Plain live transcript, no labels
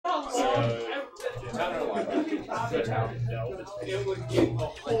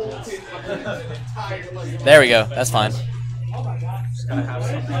There we go. That's fine.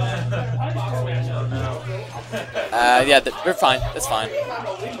 Yeah, we're fine. That's fine.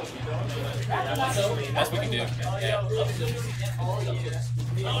 Best we can do. Yeah.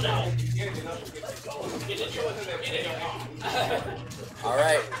 All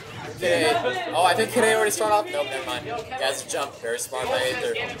right. Okay. Oh, I think Kid already started off. Nope, never mind. Guys, jump. Very smart by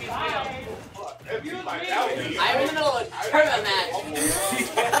Aether. I'm in the middle of a tournament match.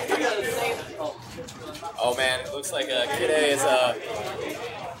 Oh man, it looks like Kid is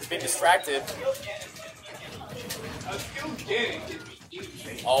being distracted.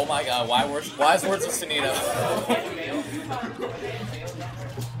 Oh my god, wise words of Sunita.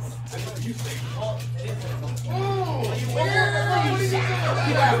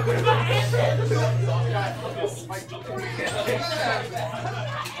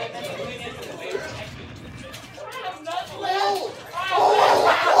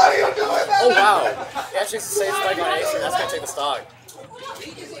 Oh wow! He actually saves spike on Aether, and that's gonna take the stock.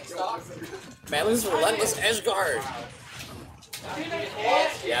 Man, this is relentless edge guard.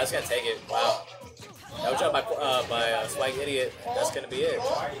 Yeah, I was gonna take it. Wow. That was job by Swagidiot. That's gonna be it.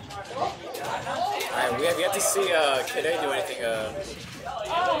 Alright, we have yet to see Kid do anything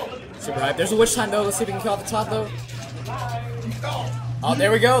super hype. There's a witch time though. Let's see if we can kill off the top though. Oh,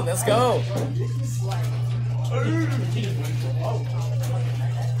 there we go. Let's go.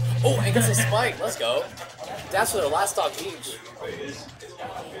 Oh, and gets a spike. Let's go. That's for their last stock each.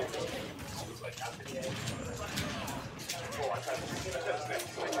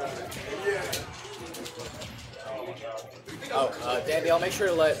 Oh, Dandy, I'll make sure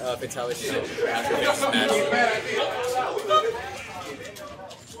to let Fatality know after this match.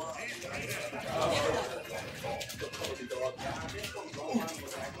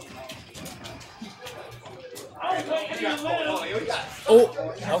 Oh,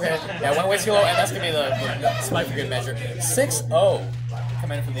 okay. Yeah, one way too low, and that's gonna be the spike for good measure. 6-0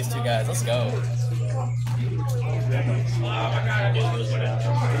 coming in from these two guys. Let's go.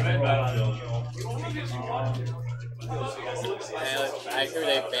 And I hear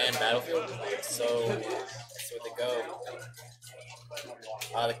they banned Battlefield, so let's see what they go.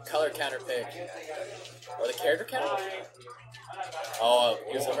 The color counter pick. Or the character counter? Oh,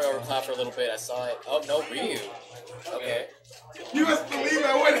 he was over cloud for a little bit. I saw it. Oh, no, Ryu. Okay. You must believe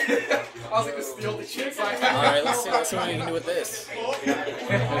I went in. I was like, to steal the chicks I had. Alright, let's see what we can do with this. I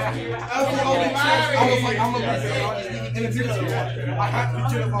was like, I'm gonna be in a different one. I have to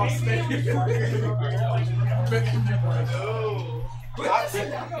get him off stage.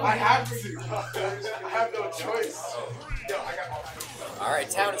 I have to. I have no choice. Alright,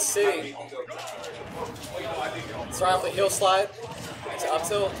 Town and City. Start off the heel slide. It's up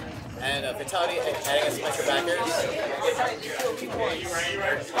tilt. And Fatality adding a extra backer.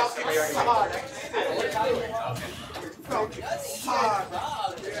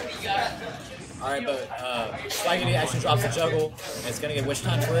 Alright, but Swagidiot actually drops the juggle, and it's gonna get witch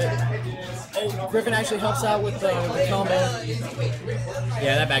time for it. Oh, Griffin actually helps out with the combo.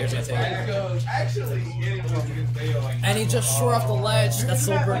 Yeah, that bagger's gonna take it. And he just shore off the ledge. That's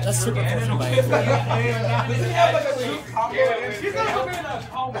super unfortunate by him.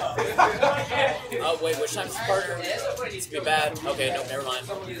 Oh wait, witch time's partner. It's gonna be bad. Okay, no, never mind.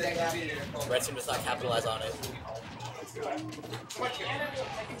 Red team does not capitalize on it.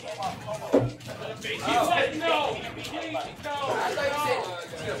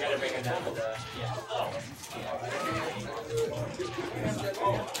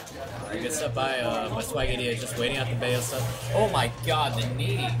 Alright, good stuff by Swagidiot, just waiting out the bail stuff. Oh my god, the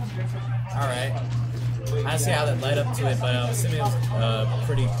knee! Alright. I don't see how that led up to it, but I'm assuming it was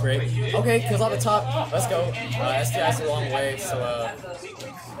pretty great. Okay, kills on the top. Let's go. STI's a long way, so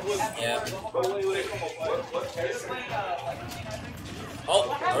yeah.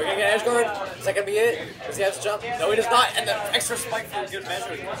 Oh, are we gonna get edge guard? Is that gonna be it? Does he have to jump? No, he does not. And the extra spike for good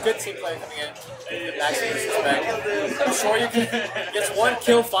measure. Good team play coming in. Good back disrespect. I'm sure you can get one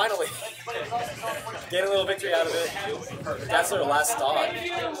kill finally. Get a little victory out of it. That's their last stock.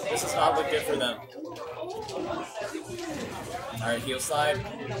 This does not look good for them. Alright, heel slide.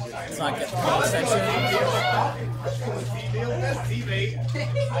 Let's not get the combo section.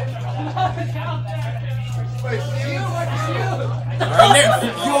 Alright,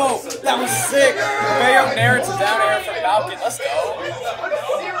 yo, that was sick. Bayo Nair to down air from Falcon. Let's go.